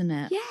 self-love, isn't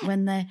it? Yeah.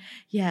 When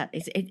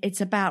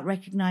it's about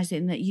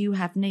recognising that you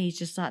have needs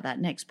just like that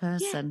next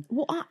person.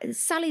 Yeah. Well,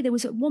 Sally, there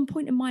was at one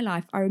point in my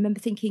life, I remember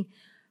thinking,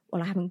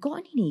 well, I haven't got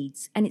any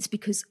needs. And it's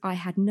because I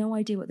had no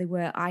idea what they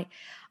were. I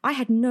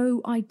had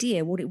no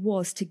idea what it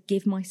was to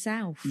give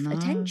myself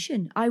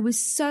attention. I was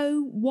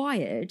so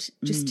wired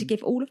just to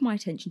give all of my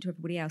attention to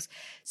everybody else.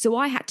 So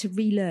I had to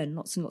relearn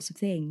lots and lots of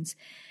things.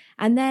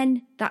 And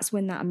then that's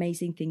when that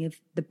amazing thing of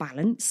the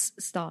balance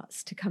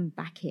starts to come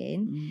back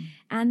in.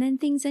 And then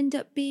things end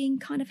up being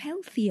kind of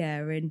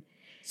healthier. And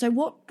so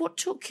what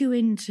took you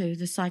into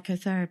the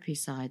psychotherapy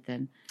side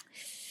then?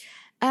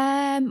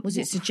 Was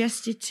it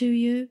suggested to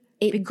you?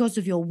 Because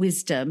of your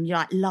wisdom,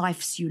 like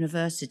life's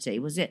university,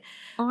 was it?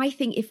 I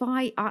think if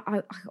I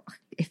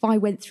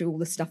went through all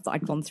the stuff that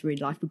I'd gone through in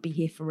life, we'd be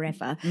here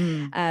forever.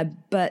 I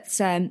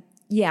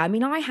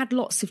mean, I had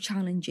lots of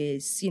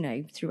challenges,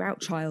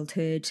 throughout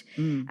childhood.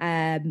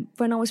 When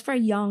I was very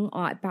young,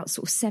 about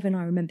sort of 7,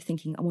 I remember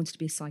thinking I wanted to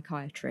be a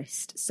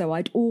psychiatrist. So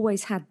I'd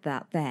always had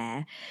that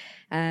there.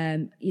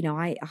 I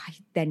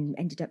then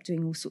ended up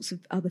doing all sorts of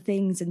other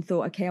things and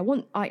thought, okay,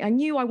 I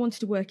knew I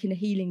wanted to work in a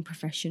healing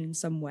profession in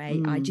some way.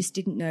 I just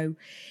didn't know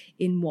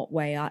in what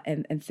way.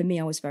 And for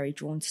me, I was very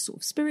drawn to sort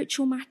of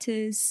spiritual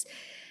matters,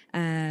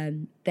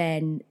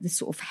 then the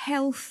sort of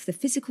health, the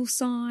physical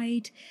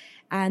side.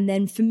 And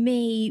then for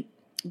me,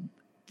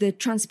 the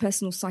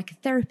transpersonal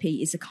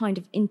psychotherapy is a kind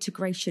of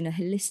integration, a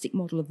holistic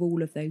model of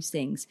all of those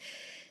things.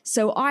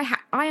 So I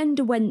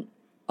underwent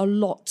a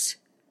lot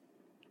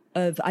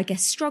of, I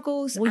guess,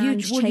 struggles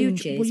and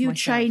changes. Well, you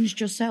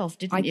changed yourself,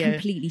 didn't you? I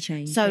completely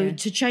changed. So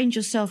to change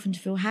yourself and to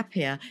feel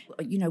happier,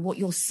 what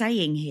you're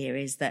saying here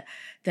is that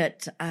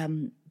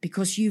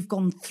because you've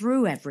gone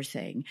through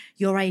everything,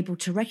 you're able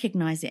to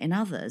recognise it in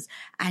others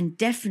and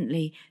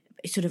definitely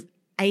sort of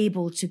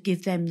able to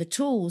give them the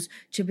tools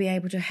to be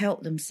able to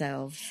help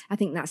themselves. I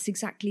think that's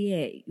exactly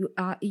it.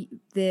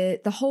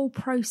 The whole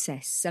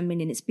process, I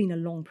mean, and it's been a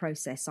long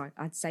process,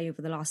 I'd say over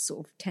the last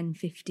sort of 10,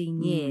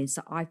 15 years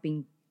that I've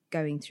been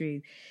going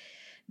through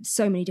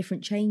so many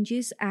different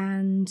changes.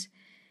 And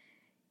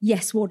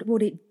yes, what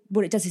it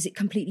does is it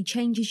completely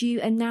changes you.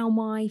 And now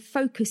my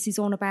focus is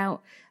on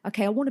about,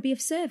 okay, I want to be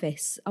of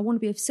service. I want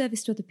to be of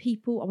service to other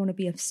people. I want to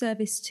be of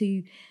service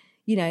to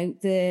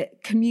the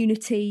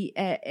community,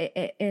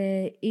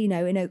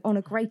 on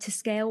a greater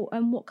scale.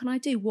 And what can I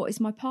do? What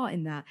is my part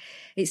in that?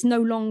 It's no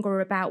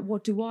longer about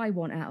what do I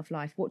want out of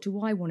life? What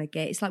do I want to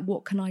get? It's like,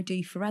 what can I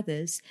do for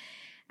others?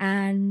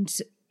 And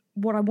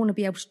what I want to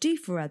be able to do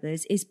for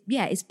others is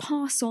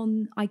pass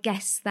on, I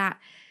guess, that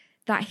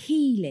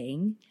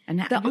healing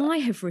that I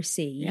have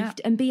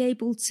received, and be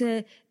able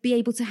to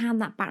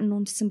hand that baton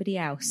on to somebody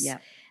else. Yeah.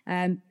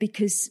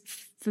 Because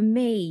for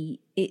me,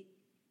 the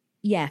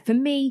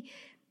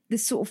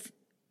sort of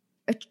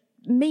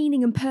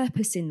meaning and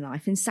purpose in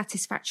life and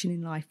satisfaction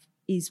in life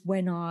is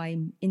when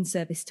I'm in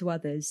service to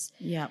others.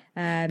 Yeah,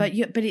 but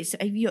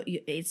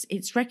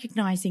it's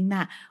recognizing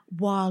that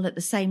while at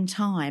the same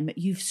time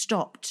you've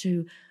stopped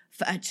to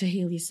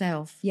heal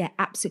yourself. Yeah,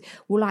 absolutely.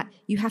 Well, like,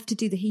 you have to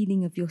do the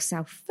healing of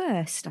yourself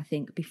first, I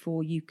think,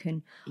 before you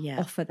can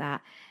offer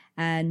that.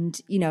 And,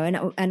 you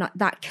know, and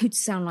that could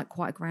sound like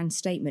quite a grand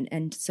statement.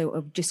 And so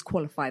I'll just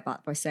qualify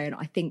that by saying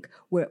I think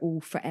we're all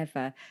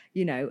forever,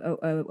 you know,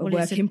 a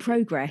work in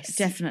progress.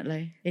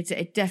 Definitely. It's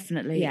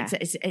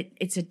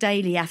a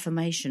daily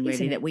affirmation,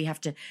 really, that we have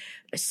to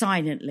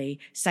silently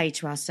say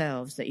to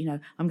ourselves that, you know,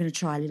 I'm going to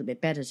try a little bit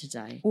better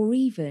today. Or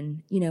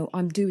even, you know,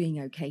 I'm doing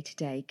okay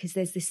today. Because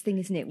there's this thing,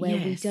 isn't it, where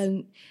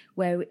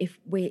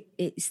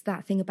it's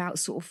that thing about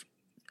sort of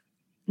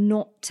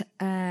not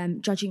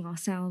judging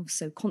ourselves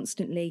so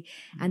constantly,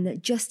 and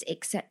that just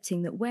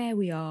accepting that where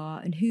we are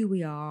and who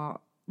we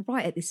are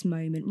right at this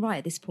moment, right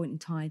at this point in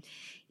time,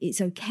 it's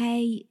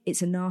okay,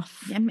 it's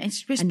enough. Yeah,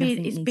 it's just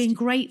being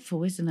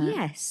grateful, isn't it?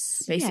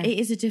 Yes. But it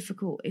is a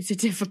difficult it's a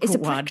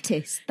one.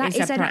 Practice.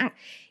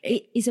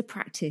 It is a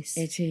practice.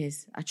 It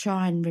is. I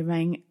try and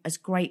remain as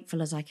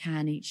grateful as I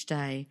can each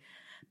day.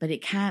 But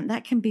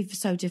that can be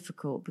so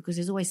difficult, because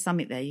there's always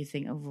something there you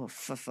think, don't you?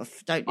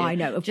 I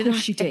know, of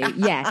course you do,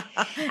 yeah.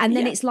 And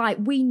then it's like,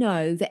 we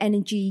know that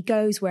energy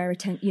goes where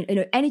attention, you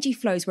know, energy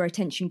flows where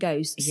attention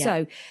goes. Yeah.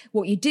 So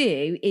what you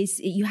do is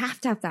you have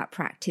to have that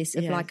practice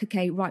of like,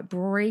 okay, right,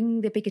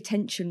 bring the big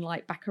attention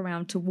light back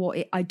around to what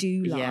I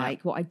do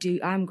like, what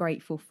I'm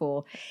grateful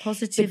for.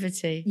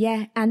 Positivity.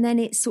 But, and then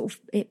it's sort of,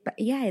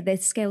 the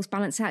scales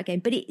balance out again.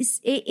 But it's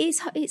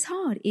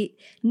hard.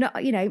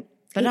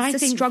 But I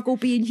think struggle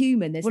being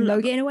human. There's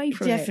no getting away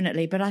from it.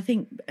 Definitely. But I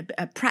think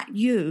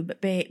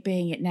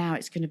being it now,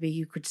 it's going to be,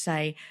 you could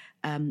say,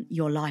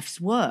 your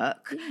life's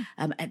work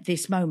at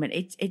this moment.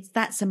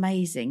 That's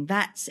amazing.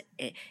 That's,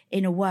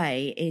 in a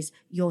way, is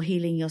you're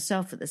healing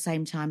yourself at the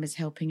same time as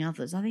helping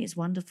others. I think it's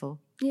wonderful.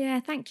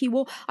 Yeah, thank you.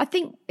 Well, I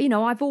think, you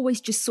know, I've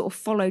always just sort of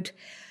followed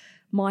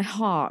my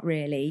heart,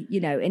 really, you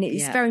know, and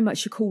it's very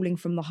much a calling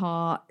from the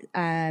heart.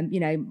 You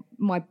know,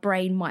 my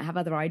brain might have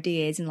other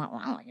ideas and like,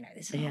 well, you know,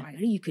 this is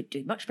you could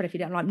do much better if you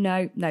don't. Like,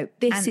 no,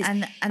 this is.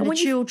 And the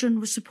children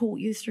will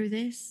support you through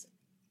this?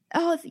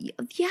 Oh,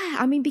 yeah.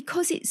 I mean,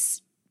 because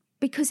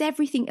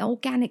everything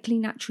organically,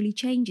 naturally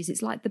changes.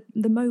 It's like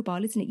the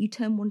mobile, isn't it? You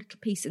turn one little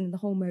piece and the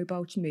whole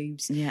mobile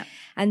moves. Yeah.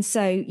 And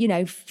so, you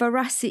know, for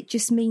us, it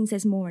just means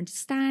there's more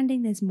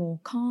understanding, there's more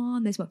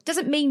calm,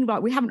 doesn't mean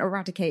like we haven't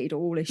eradicated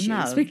all issues,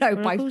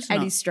 by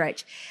any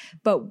stretch,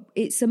 but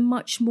it's a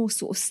much more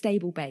sort of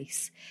stable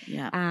base.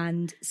 Yeah.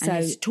 And so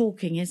it's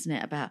talking, isn't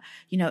it, about,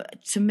 you know,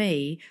 to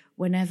me,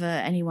 whenever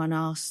anyone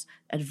asks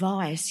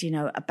advice, you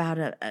know, about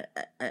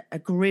a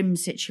grim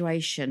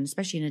situation,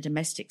 especially in a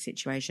domestic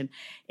situation,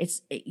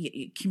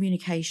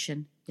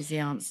 communication is the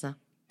answer.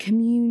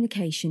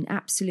 Communication,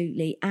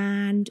 absolutely.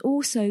 And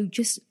also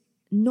just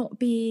not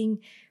being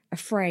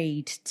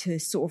afraid to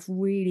sort of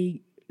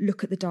really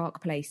look at the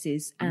dark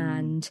places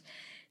and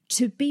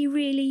to be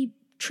really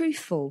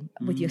truthful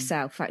with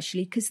yourself,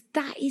 actually, because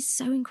that is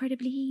so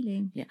incredibly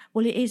healing. Yeah,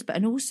 well, it is.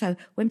 And also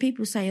when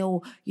people say,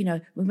 oh, you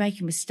know, we make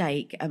a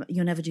mistake,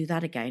 you'll never do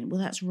that again. Well,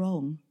 that's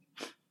wrong.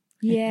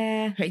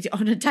 Yeah.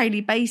 On a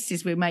daily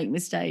basis, we make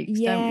mistakes,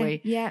 don't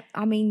we? Yeah.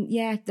 I mean,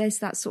 there's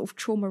that sort of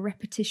trauma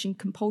repetition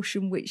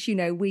compulsion, which, you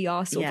know, we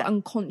are sort of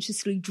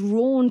unconsciously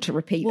drawn to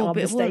repeat our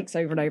mistakes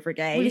over and over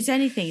again. Well, it's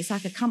anything. It's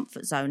like a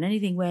comfort zone.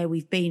 Anything where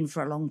we've been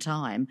for a long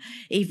time,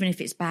 even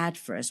if it's bad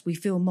for us, we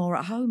feel more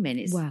at home in.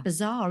 It's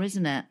bizarre,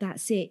 isn't it?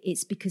 That's it.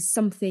 It's because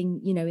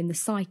something, you know, in the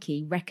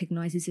psyche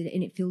recognises it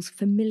and it feels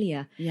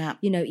familiar. Yeah.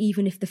 You know,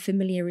 even if the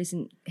familiar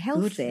isn't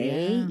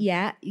healthy,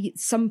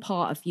 some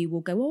part of you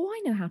will go, oh,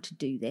 I know how to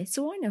do this,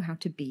 so I know how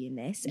to be in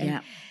this,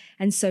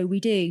 and so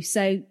we do.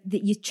 So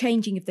that you're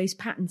changing of those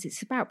patterns.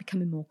 It's about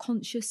becoming more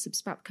conscious.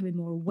 It's about becoming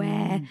more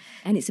aware,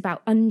 and it's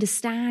about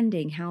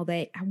understanding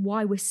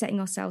why we're setting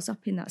ourselves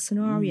up in that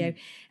scenario,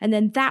 and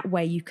then that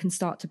way you can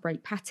start to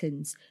break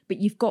patterns. But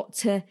you've got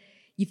to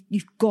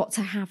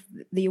have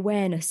the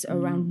awareness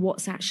around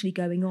what's actually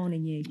going on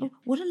in you. Oh,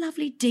 what a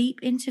lovely deep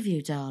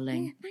interview,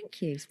 darling. Yeah,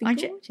 thank you. It's been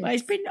gorgeous.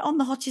 It's been on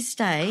the hottest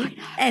day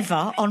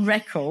ever on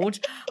record.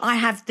 I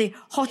have the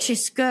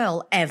hottest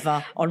girl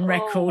ever on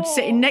record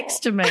sitting next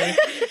to me.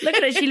 Look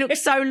at her. She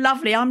looks so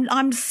lovely.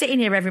 I'm sitting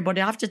here,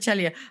 everybody, I have to tell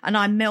you, and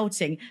I'm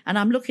melting. And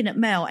I'm looking at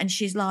Mel and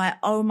she's like,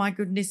 oh my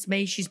goodness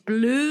me, she's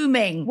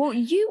blooming. Well,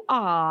 you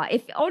are.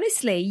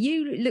 Honestly,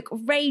 you look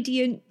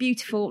radiant,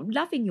 beautiful,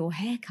 loving your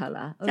hair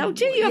colour. Oh,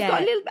 Do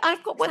you?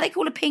 I've got what they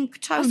call a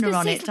pink toner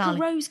on it, darling.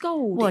 Like a rose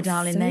gold. Well, It's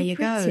darling, so there you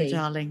pretty. go,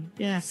 darling.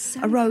 Yeah,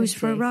 So a rose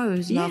for a pretty.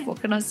 rose, love. Yeah.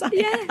 What can I say?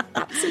 Yeah,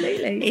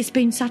 absolutely. It's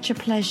been such a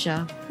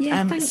pleasure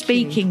Thank you.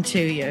 speaking to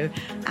you,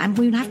 and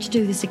we'll have to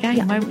do this again,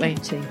 Yeah, won't I'd we?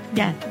 love to.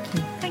 Yeah.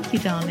 Thank you,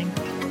 darling.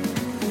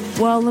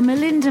 Well, the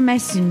Melinda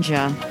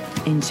Messenger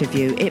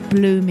interview, it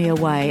blew me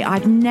away.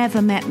 I'd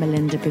never met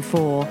Melinda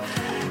before,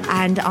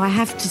 and I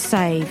have to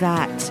say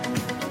that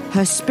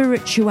her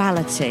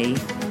spirituality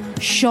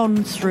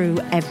shone through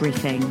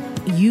everything.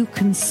 You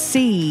can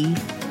see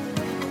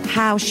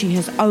how she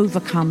has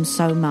overcome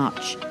so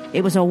much.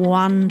 It was a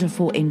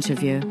wonderful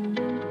interview.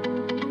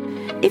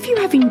 If you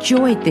have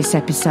enjoyed this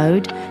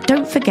episode,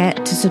 don't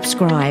forget to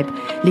subscribe,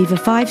 leave a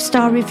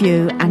 5-star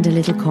review and a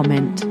little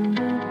comment.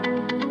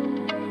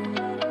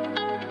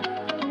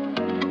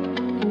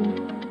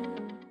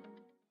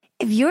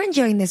 If you're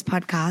enjoying this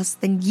podcast,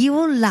 then you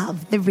will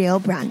love The Real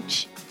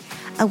Brunch,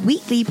 a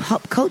weekly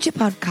pop culture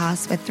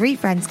podcast where 3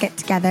 friends get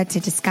together to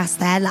discuss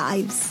their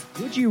lives.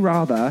 Would you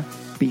rather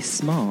be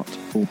smart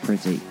or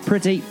pretty?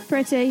 Pretty.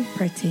 Pretty.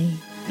 Pretty.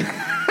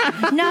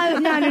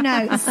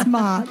 No.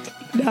 Smart.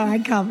 No, I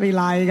can't be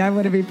lying. I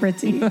want to be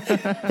pretty.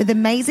 With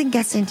amazing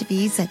guest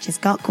interviews such as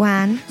Gok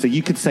Wan. So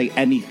you could say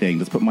anything,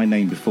 just put my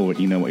name before it,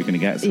 you know what you're going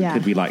to get. So it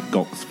could be like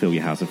Gok's Fill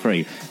Your House for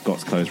Free,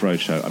 Gok's Closed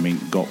Roadshow. I mean,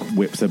 Gok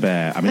Whips a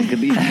Bear. I mean,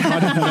 you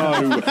kind of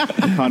know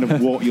kind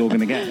of what you're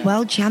going to get.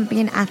 World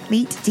champion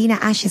athlete Dina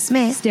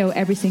Asher-Smith. Still,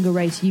 every single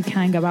race, you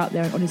can go out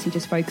there and honestly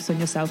just focus on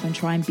yourself and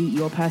try and beat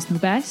your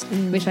personal best,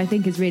 which I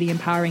think is really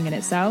empowering in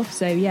itself.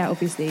 So, yeah,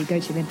 obviously,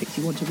 go to the Olympics,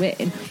 you want to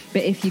win.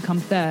 But if you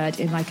come third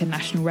in like a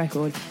national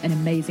record,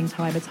 an amazing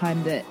time, a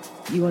time that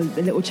the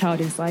little child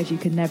inside you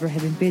could never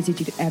have envisaged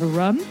you could ever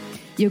run,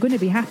 you're going to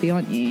be happy,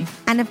 aren't you?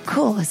 And of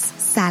course,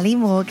 Sally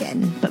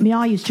Morgan. But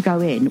I used to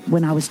go in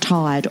when I was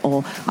tired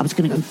or I was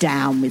going to go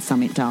down with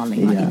something,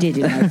 darling, like you did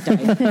in those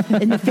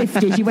days. In the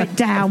 50s, you went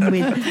down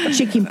with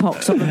chicken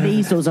pox or the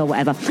measles or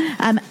whatever.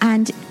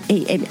 And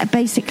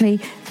basically,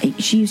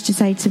 she used to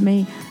say to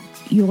me,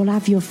 you'll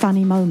have your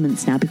funny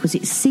moments now, because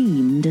it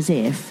seemed as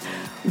if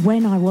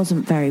when I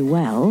wasn't very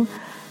well,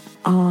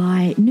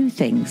 I knew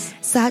things.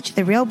 Search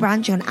The Real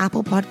Brunch on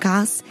Apple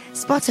Podcasts,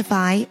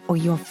 Spotify, or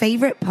your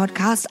favorite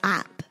podcast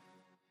app.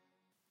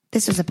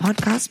 This was a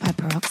podcast by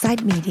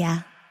Peroxide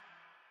Media.